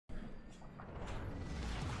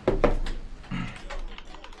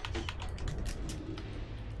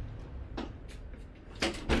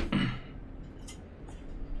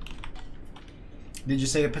Did you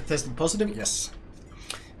say it tested positive? Yes.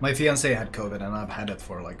 My fiance had COVID and I've had it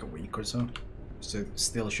for like a week or so. So it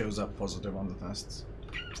still shows up positive on the tests.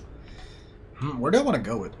 Where do I want to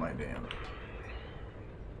go with my DM?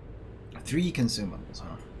 3 consumables,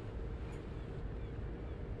 huh?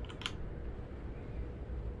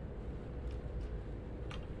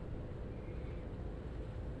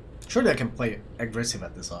 Surely I can play aggressive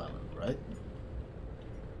at this island, right?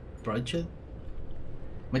 Right, Chid?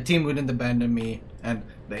 My team wouldn't abandon me, and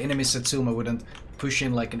the enemy Satsuma wouldn't push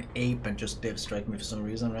in like an ape and just div strike me for some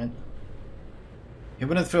reason, right? He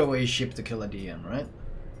wouldn't throw away his ship to kill a DM, right?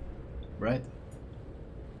 Right?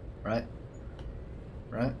 Right?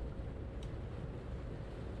 Right?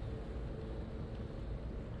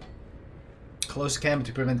 Close camp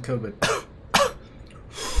to prevent COVID.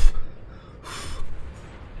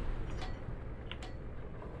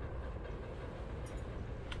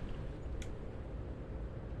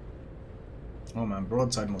 Oh man,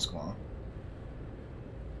 broadside Moscow.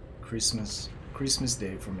 Christmas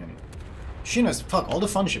Day for many. Shinas, fuck, all the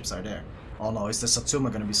fun ships are there. Oh no, is the Satsuma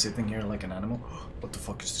gonna be sitting here like an animal? What the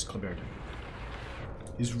fuck is this Kleber doing?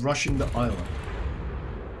 He's rushing the island.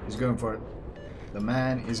 He's going for it. The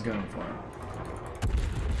man is going for it.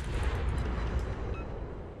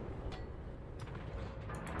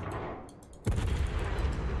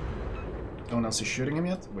 No one else is shooting him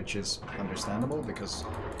yet, which is understandable because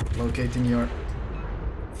locating your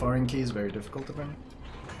foreign key is very difficult apparently.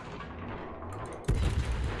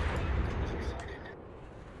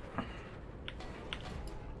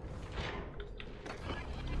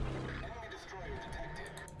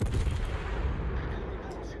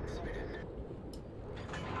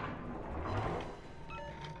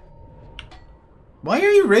 Why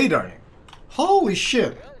are you radaring? Holy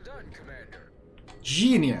shit! Well done, Commander.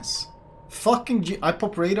 Genius. Fucking I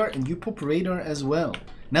pop radar and you pop radar as well.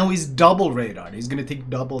 Now he's double radar. He's gonna take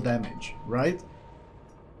double damage, right?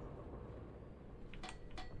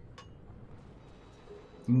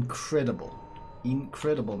 Incredible.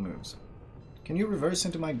 Incredible moves. Can you reverse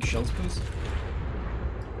into my shells, please?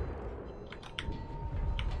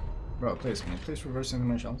 Bro, please, can you please reverse into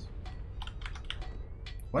my shells?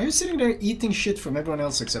 Why are you sitting there eating shit from everyone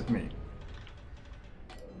else except me?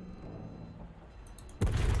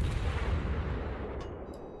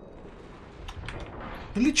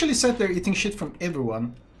 He literally sat there eating shit from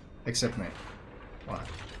everyone except me. Why?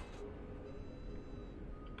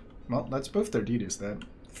 Well, that's both their duties then.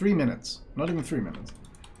 3 minutes. Not even 3 minutes.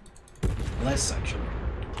 Less, actually.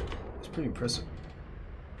 It's pretty impressive.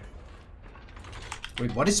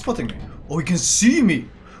 Wait, what is spotting me? Oh, he can see me!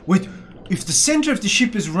 Wait, if the center of the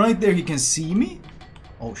ship is right there, he can see me?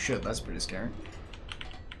 Oh shit, that's pretty scary.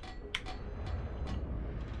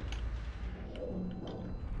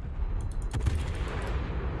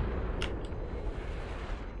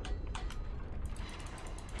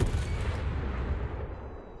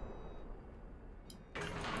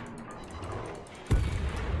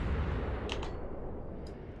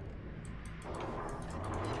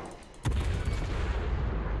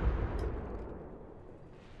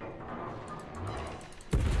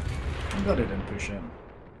 I'm glad I didn't push him.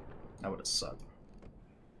 That would have sucked.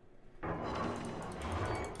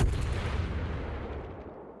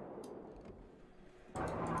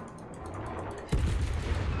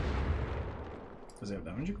 Does he have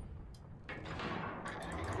damage?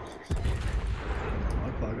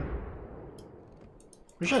 I'll plug it.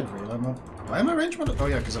 Wish I'd reload more. Why am I range mode? Oh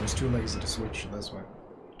yeah, because I was too lazy to switch, that's why.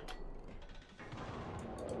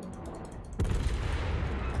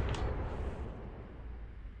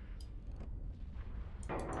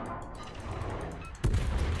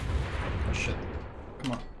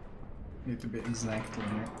 Need to be exactly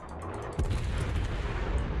here.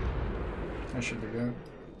 That should be good.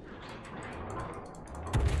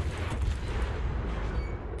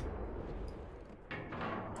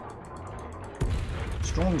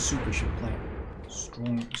 Strong super ship play.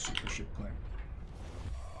 Strong super ship play.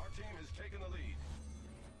 Our team has taken the lead.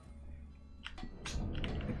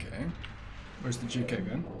 Okay. Where's the GK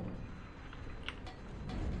gun?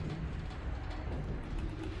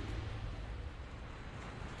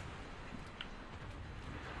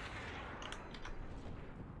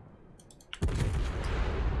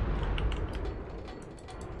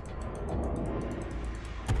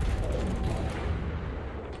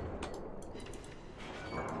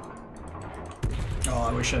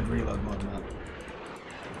 I wish I'd reload more than that.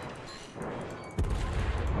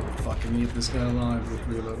 I would fucking eat this guy alive with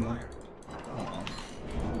reload more. Oh.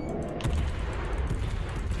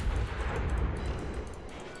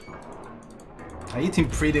 I eat him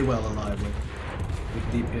pretty well alive with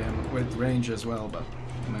DPM, with range as well, but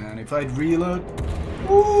man. If I'd reload...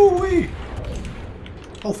 Ooh-wee!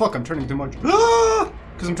 Oh fuck, I'm turning too much. Ah!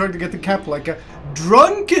 Because I'm trying to get the cap like a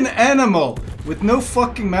drunken animal with no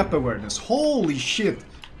fucking map awareness. Holy shit.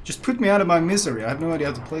 Just put me out of my misery. I have no idea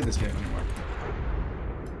how to play this game anymore.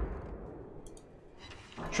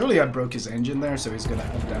 Surely I broke his engine there, so he's gonna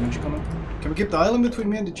have damage coming. Can we keep the island between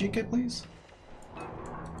me and the GK, please?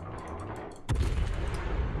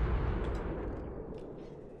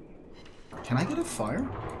 Can I get a fire?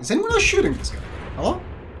 Is anyone else shooting this guy? Hello?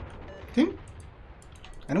 Team?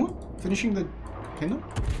 Anyone? Finishing the kingdom?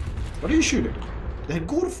 What are you shooting? The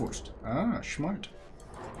Gorfurst. Ah, smart.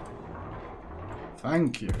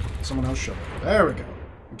 Thank you. Someone else shot it. There we go.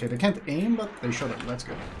 Okay, they can't aim, but they shot it. That's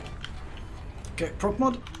good. Okay, prop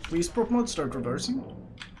mod. Please, prop mod, start reversing.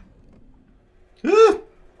 Ah!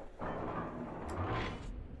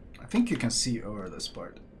 I think you can see over this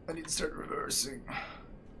part. I need to start reversing.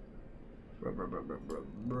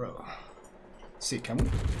 Bro. See, can we?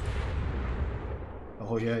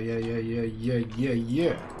 Oh, yeah.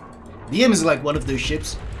 DM is like one of those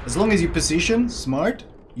ships. As long as you position smart,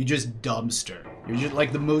 you just dumpster. You're just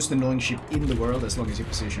like the most annoying ship in the world as long as you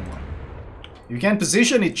position one. You can't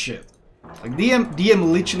position it, shit. Like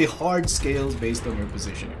DM literally hard scales based on your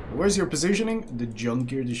positioning. Where's your positioning? The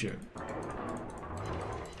junkier the ship.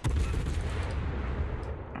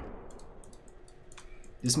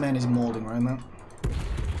 This man is molding right now.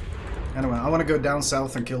 Anyway, I want to go down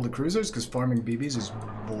south and kill the cruisers because farming BBs is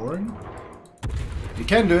boring. You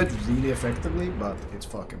can do it really effectively, but it's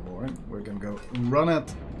fucking boring. We're gonna go run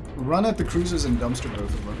at the cruisers and dumpster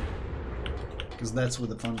both of them. Because that's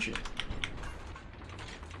with the fun shit.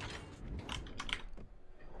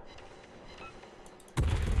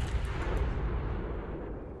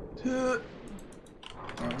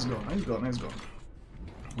 He's gone.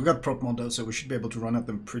 We got prop mod though, so we should be able to run at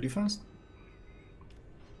them pretty fast.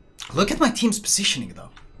 Look at my team's positioning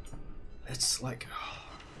though. It's like, oh,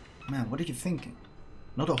 man, what are you thinking?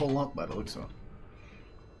 Not a whole lot by the looks of it.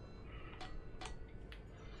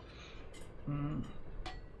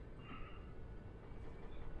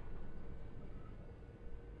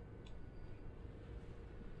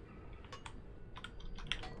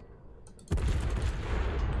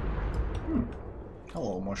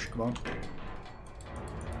 Hello, Moskva.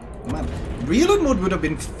 Man, reload mode would have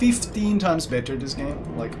been 15 times better this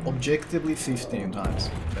game. Like, objectively 15 times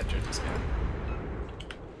better this game.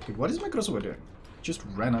 Okay, what is my crossover doing? Just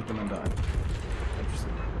ran at them and died.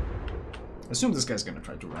 Interesting. Assume this guy's gonna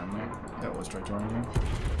try to ram me. They always try to ram me.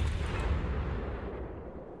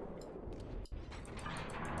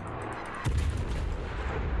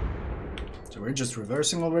 So we're just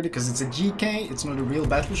reversing already, because it's a GK, it's not a real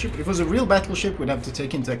battleship. If it was a real battleship, we'd have to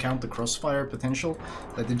take into account the crossfire potential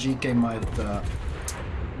that the GK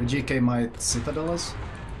might citadel us.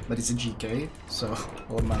 But it's a GK, so,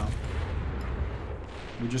 oh no.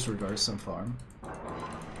 We just reverse and farm.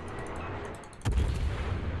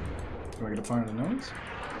 Do I get a fire in the nose?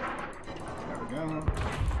 There we go.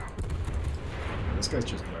 This guy's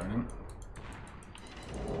just learning.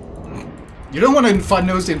 You don't want to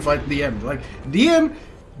nose in fight DM. Like, DM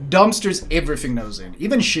dumpsters everything nose in.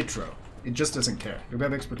 Even shitro. It just doesn't care. Do we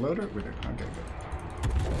have expert loader? We do. Okay,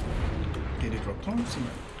 good. Did it drop torps?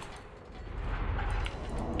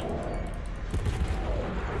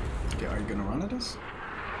 Okay, are you gonna run at us?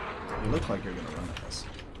 You look like you're gonna run at us.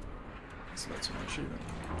 So that's what I'm shooting.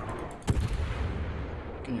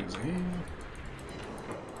 Can use a heal.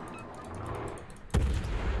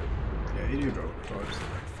 Yeah, he do drop torps.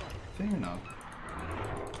 Fair enough.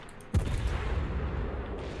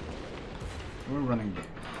 We're running the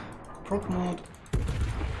prop mod.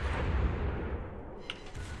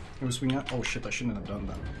 Can we swing out? Oh shit, I shouldn't have done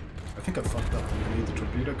that. I think I fucked up. I need the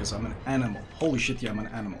torpedo because I'm an animal. Holy shit, yeah, I'm an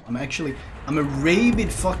animal. I'm a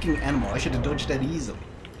rabid fucking animal. I should have dodged that easily.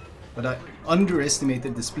 But I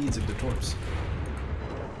underestimated the speeds of the torps.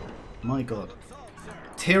 My god.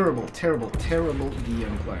 Terrible, terrible, terrible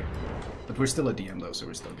DM play. But we're still a DM though, so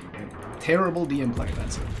we're still doing it. Terrible DM play,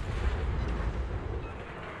 that's it.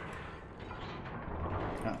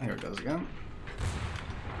 Ah, here it goes again.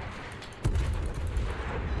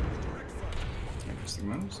 Interesting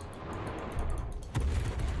moves.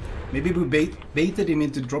 Maybe we baited him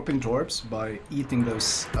into dropping torps by eating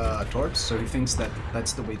those torps, so he thinks that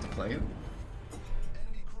that's the way to play it.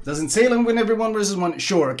 Doesn't Salem win every 1 versus 1?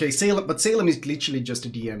 Sure, okay, Salem, but Salem is literally just a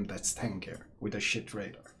DM that's tankier with a shit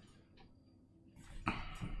radar.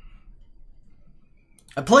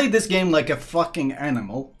 I played this game like a fucking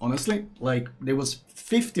animal, honestly. Like, there was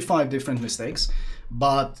 55 different mistakes,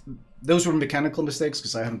 but those were mechanical mistakes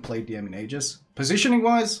because I haven't played DM in ages.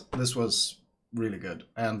 Positioning-wise, this was really good.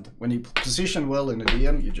 And when you position well in a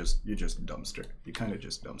DM, you just dumpster. You kind of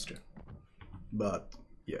just dumpster. But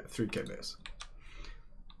yeah, 3k base.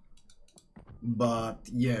 But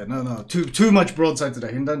yeah, no, too much broadside today.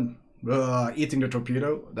 And then eating the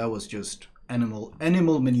torpedo, that was just animal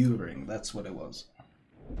maneuvering. That's what it was.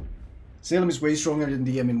 Salem is way stronger than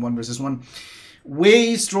DM in 1 versus 1.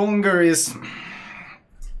 Way stronger is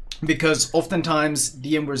because oftentimes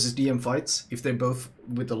DM versus DM fights, if they're both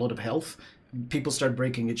with a lot of health, people start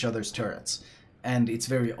breaking each other's turrets, and it's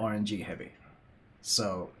very RNG heavy.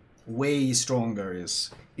 So way stronger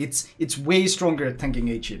is it's way stronger at tanking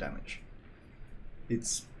HE damage.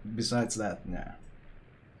 It's besides that, nah.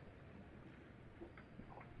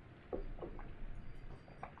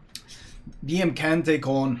 DM can take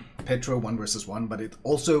on Petro 1 versus 1, but it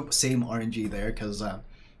also same RNG there, because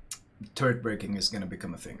turret breaking is going to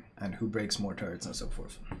become a thing, and who breaks more turrets and so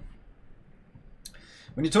forth.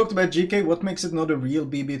 When you talked about GK, what makes it not a real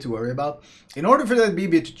BB to worry about? In order for that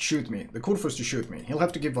BB to shoot me, the Kurfürst to shoot me, he'll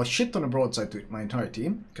have to give a shit ton of broadside to my entire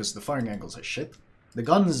team, because the firing angles are shit. The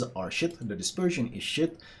guns are shit, the dispersion is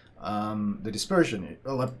shit.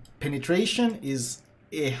 Penetration is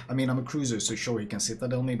I mean, I'm a cruiser, so sure he can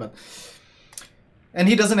citadel me, but... And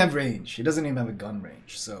he doesn't have range. He doesn't even have a gun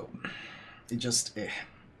range, so... It just...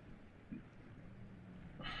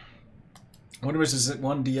 1 versus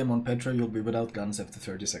 1 DM on Petra, you'll be without guns after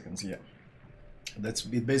 30 seconds, yeah.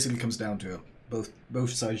 It basically comes down to both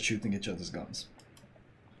sides shooting each other's guns.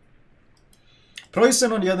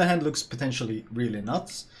 Preußen, on the other hand, looks potentially really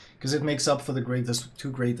nuts, because it makes up for the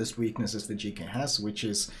two greatest weaknesses the GK has, which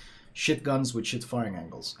is shit guns with shit firing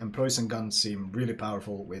angles. And Preußen guns seem really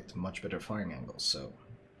powerful with much better firing angles, so...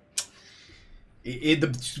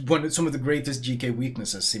 some of the greatest GK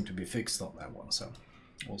weaknesses seem to be fixed on that one, so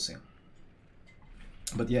we'll see.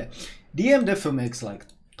 But yeah, DM defo makes like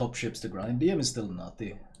top ships to grind. DM is still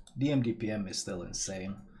nutty. DM DPM is still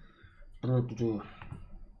insane.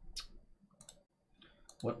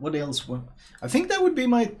 What else? I think that would be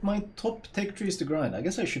my top tech trees to grind. I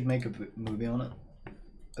guess I should make a movie on it.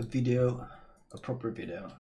 A proper video.